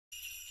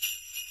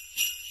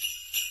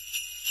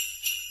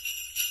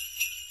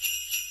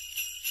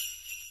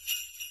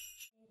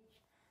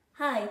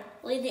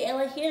Lady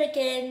Ella here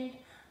again.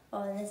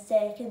 On the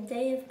second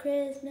day of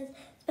Christmas,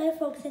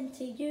 Spifox sent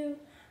to you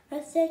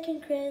our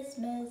second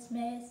Christmas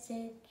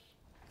message.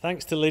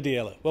 Thanks to Lady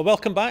Ella. Well,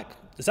 welcome back.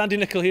 It's Andy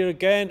Nicol here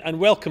again, and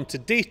welcome to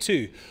day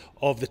 2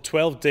 of the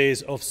 12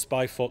 days of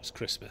Spifox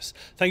Christmas.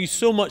 Thank you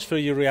so much for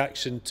your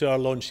reaction to our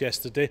launch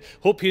yesterday.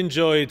 Hope you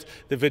enjoyed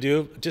the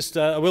video. Just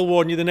I will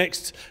warn you, the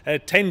next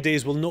 10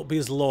 days will not be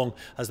as long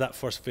as that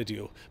first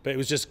video, but it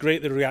was just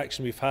great the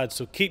reaction we've had.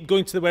 So keep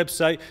going to the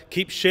website,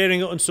 keep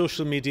sharing it on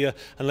social media,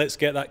 and let's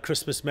get that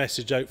Christmas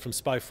message out from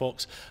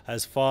Spifox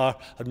as far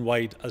and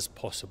wide as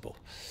possible.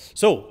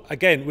 So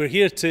again, we're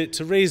here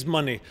to raise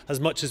money as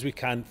much as we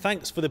can.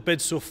 Thanks for the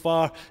bid so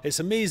far. It's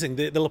amazing.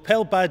 The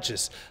lapel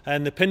badges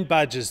and the pin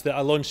badges that I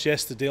launched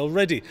yesterday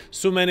already,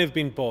 so many have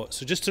been bought.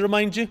 So just to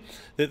remind you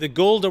that the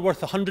gold are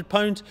worth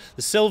 £100,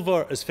 the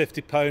silver is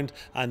 £50,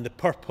 and the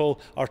purple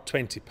are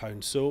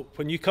 £20. So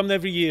when you come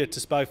every year to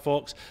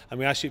Spifox and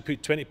we ask you to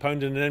put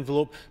 £20 in an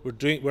envelope,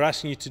 we're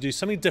asking you to do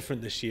something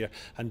different this year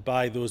and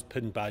buy those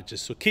pin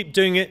badges. So keep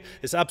doing it.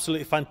 It's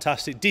absolutely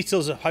fantastic.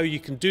 Details of how you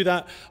can do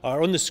that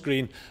are on the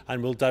screen,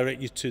 and we'll direct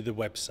you to the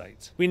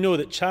website. We know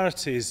that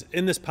charities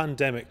in this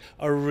pandemic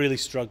are really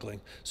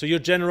struggling. So your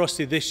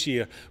generosity this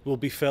year will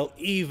be felt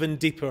even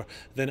deeper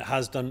than it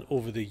has done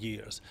over the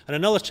years. And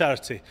another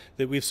charity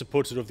that we've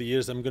supported over the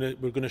years, we're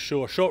going to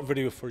show a short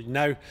video for you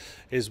now,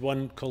 is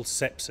one called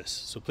SEPSIS.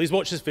 So please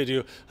watch this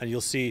video and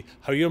you'll see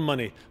how your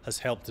money has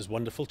helped this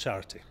wonderful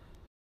charity.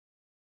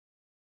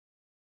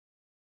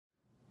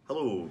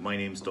 Hello, my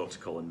name's Dr.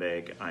 Colin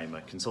Begg. I'm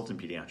a consultant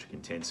paediatric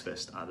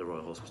intensivist at the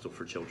Royal Hospital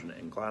for Children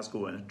in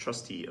Glasgow and a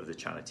trustee of the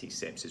charity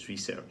SEPSIS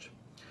Research.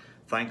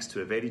 Thanks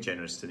to a very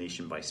generous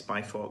donation by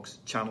Spifox,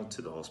 channelled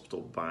to the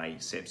hospital by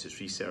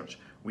SEPSIS Research,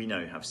 we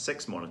now have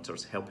 6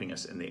 monitors helping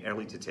us in the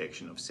early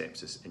detection of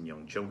sepsis in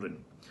young children.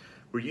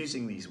 We're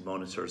using these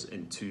monitors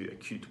in 2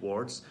 acute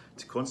wards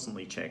to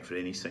constantly check for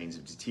any signs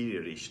of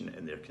deterioration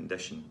in their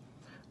condition.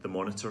 The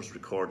monitors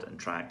record and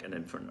track an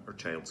infant or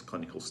child's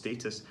clinical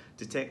status,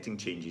 detecting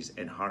changes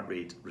in heart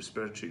rate,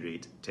 respiratory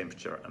rate,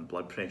 temperature and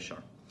blood pressure.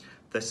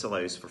 This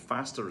allows for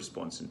faster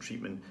response and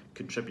treatment,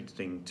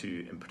 contributing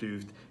to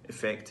improved,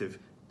 effective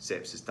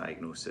sepsis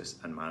diagnosis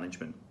and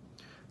management.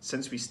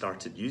 Since we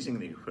started using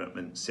the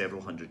equipment,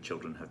 several hundred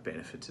children have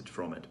benefited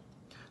from it.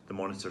 The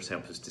monitors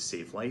help us to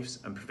save lives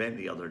and prevent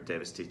the other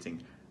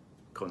devastating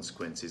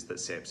consequences that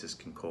sepsis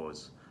can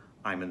cause.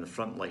 I'm in the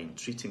front line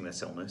treating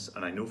this illness,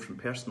 and I know from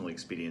personal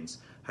experience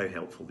how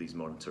helpful these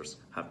monitors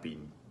have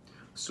been.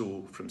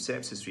 So, from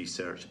SEPSIS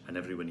Research and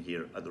everyone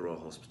here at the Royal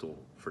Hospital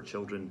for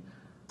Children,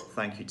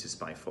 thank you to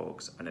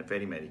Spifox, and a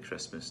very Merry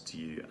Christmas to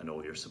you and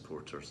all your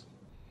supporters.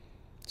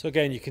 So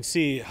again, you can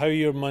see how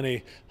your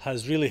money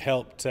has really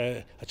helped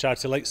a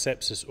charity like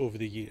SEPSIS over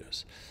the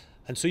years.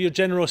 And so your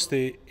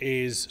generosity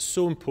is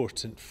so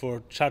important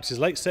for charities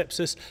like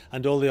SEPSIS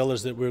and all the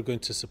others that we're going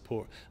to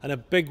support. And a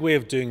big way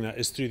of doing that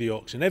is through the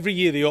auction. Every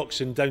year the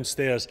auction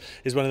downstairs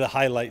is one of the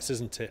highlights,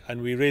 isn't it?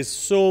 And we raise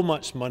so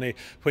much money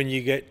when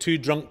you get 2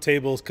 drunk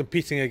tables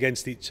competing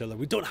against each other.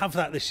 We don't have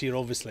that this year,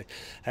 obviously,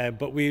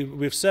 but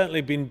we've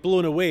certainly been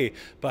blown away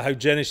by how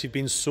generous you've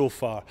been so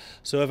far.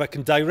 So if I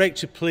can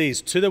direct you,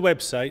 please, to the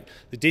website.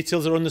 The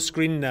details are on the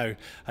screen now,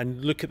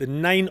 and look at the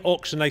 9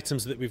 auction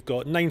items that we've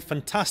got. 9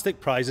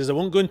 fantastic prizes. I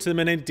won't go into them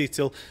in any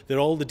detail.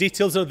 All the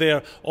details are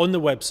there on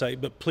the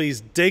website, but please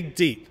dig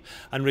deep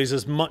and raise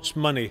as much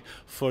money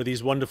for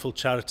these wonderful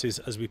charities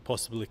as we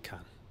possibly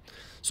can.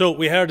 So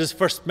we heard his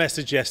first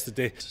message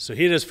yesterday. So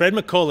here is Fred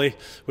Macaulay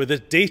with the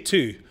day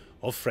 2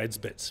 of Fred's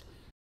Bits.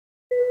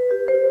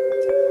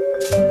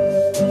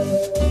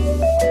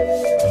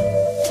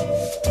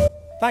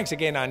 Thanks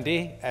again,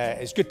 Andy.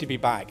 It's good to be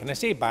back. And I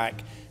say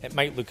back, it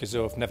might look as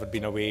though I've never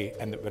been away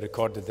and that we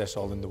recorded this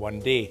all in the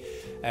one day.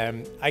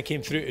 I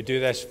came through to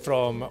do this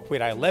from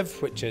where I live,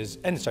 which is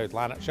in South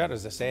Lanarkshire,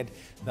 as I said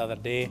the other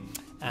day.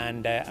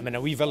 And I'm in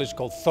a wee village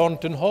called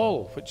Thornton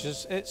Hall, which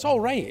is, it's all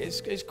right.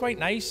 It's quite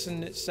nice,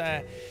 and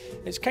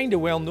it's kind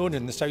of well known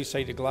in the south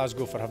side of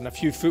Glasgow for having a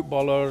few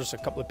footballers, a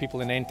couple of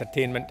people in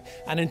entertainment.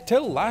 And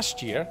until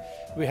last year,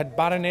 we had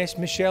Baroness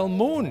Michelle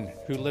Moan,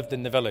 who lived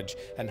in the village,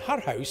 and her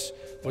house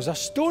was a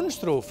stone's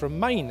throw from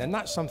mine, and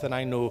that's something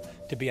I know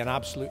to be an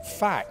absolute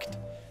fact,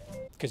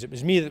 because it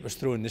was me that was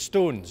throwing the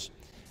stones.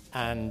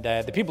 And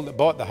the people that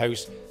bought the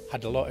house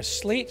had a lot of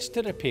slates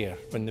to repair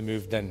when they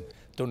moved in.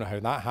 Don't know how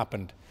that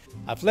happened.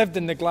 I've lived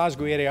in the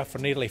Glasgow area for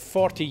nearly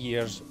 40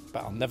 years,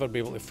 but I'll never be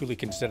able to fully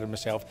consider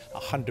myself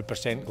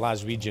 100%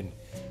 Glaswegian,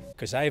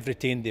 because I've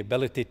retained the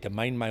ability to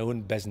mind my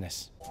own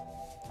business,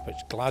 which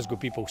Glasgow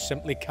people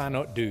simply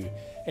cannot do.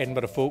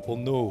 Edinburgh folk will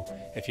know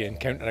if you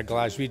encounter a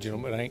Glaswegian,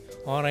 and we're like,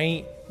 all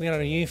right, where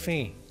are you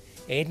from?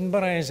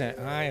 Edinburgh, is it?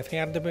 Aye, I've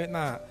heard about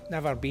that.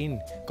 Never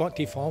been. Got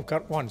to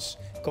Falkirk once.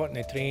 Got on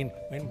the train,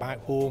 went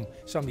back home.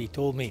 Somebody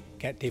told me,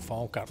 get to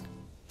Falkirk.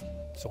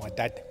 So I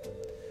did.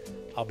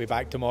 I'll be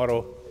back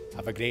tomorrow.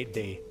 Have a great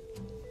day.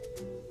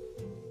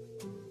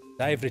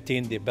 I've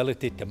retained the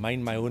ability to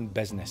mind my own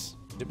business.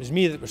 It was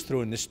me that was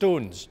throwing the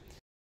stones.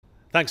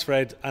 Thanks,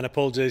 Fred, and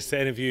apologies to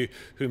any of you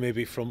who may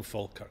be from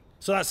Falkirk.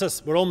 So that's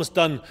us. We're almost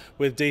done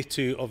with day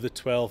 2 of the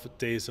 12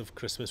 days of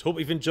Christmas. Hope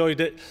you've enjoyed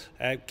it.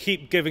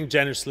 Keep giving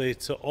generously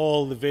to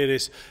all the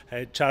various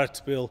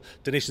charitable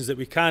donations that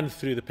we can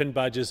through the pin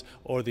badges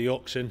or the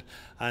auction.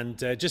 And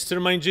just to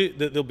remind you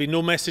that there'll be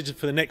no message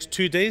for the next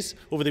 2 days.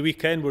 Over the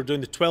weekend, we're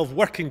doing the 12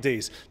 working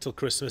days till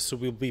Christmas, so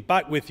we'll be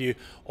back with you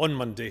on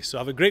Monday. So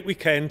have a great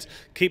weekend.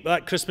 Keep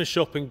that Christmas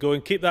shopping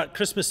going. Keep that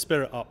Christmas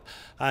spirit up.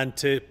 And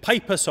to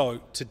pipe us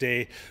out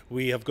today,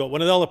 we have got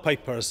one of the other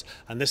pipers,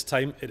 and this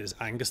time it is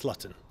Angus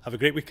Lutton. Have a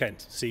great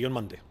weekend. See you on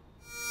Monday.